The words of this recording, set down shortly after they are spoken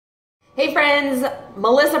Hey friends,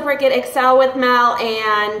 Melissa Prickett, Excel with Mel,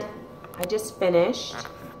 and I just finished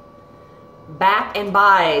Back and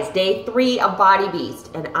Buys, day 3 of Body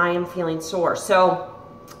Beast, and I am feeling sore. So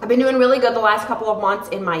I've been doing really good the last couple of months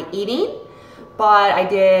in my eating, but I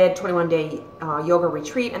did 21-day yoga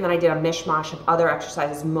retreat, and then I did a mishmash of other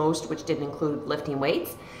exercises, most which didn't include lifting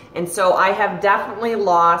weights. And so I have definitely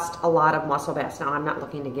lost a lot of muscle mass. Now I'm not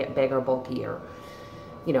looking to get big or bulky or,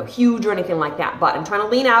 you know, huge or anything like that, but I'm trying to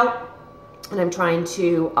lean out. And I'm trying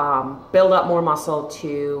to build up more muscle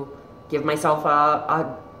to give myself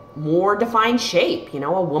a more defined shape, you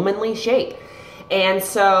know, a womanly shape. And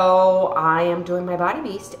so I am doing my Body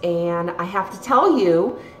Beast, and I have to tell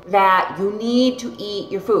you that you need to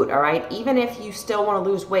eat your food, all right? Even if you still want to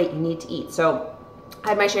lose weight, you need to eat. So I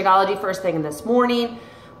had my Shakeology first thing this morning,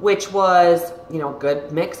 which was, you know, a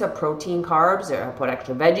good mix of protein, carbs. I put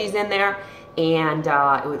extra veggies in there. And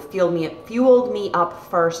it fueled me up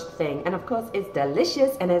first thing. And of course, it's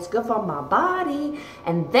delicious and it's good for my body.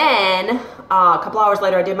 And then a couple hours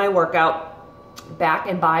later, I did my workout. Back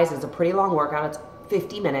and Buys is a pretty long workout. It's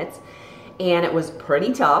 50 minutes. And it was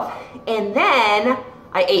pretty tough. And then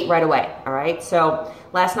I ate right away, all right? So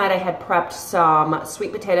last night I had prepped some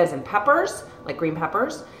sweet potatoes and peppers, like green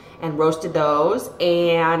peppers, and roasted those.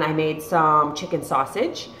 And I made some chicken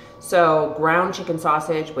sausage. So ground chicken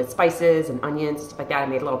sausage with spices and onions, stuff like that. I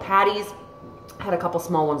made little patties. I had a couple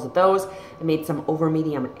small ones of those. I made some over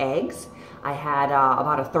medium eggs. I had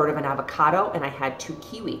about a third of an avocado, and I had 2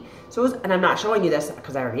 kiwi. So it was, and I'm not showing you this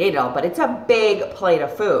because I already ate it all, but it's a big plate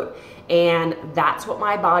of food. And that's what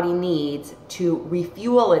my body needs to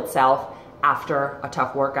refuel itself after a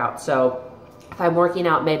tough workout. So if I'm working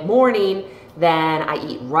out mid-morning, then I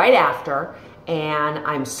eat right after. And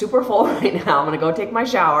I'm super full right now. I'm gonna go take my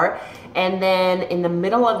shower. And then in the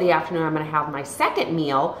middle of the afternoon, I'm gonna have my second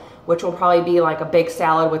meal, which will probably be like a big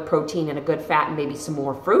salad with protein and a good fat and maybe some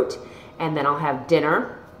more fruit. And then I'll have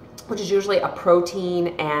dinner, which is usually a protein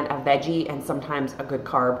and a veggie and sometimes a good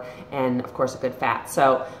carb and of course a good fat.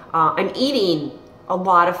 So I'm eating a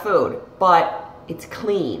lot of food, but it's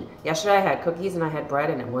clean. Yesterday I had cookies and I had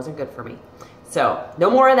bread and it wasn't good for me. So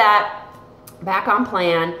no more of that, back on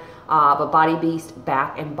plan. But Body Beast,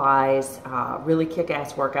 Back and Buys, really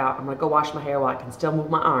kick-ass workout. I'm gonna go wash my hair while I can still move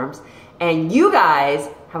my arms. And you guys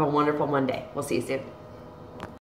have a wonderful Monday. We'll see you soon.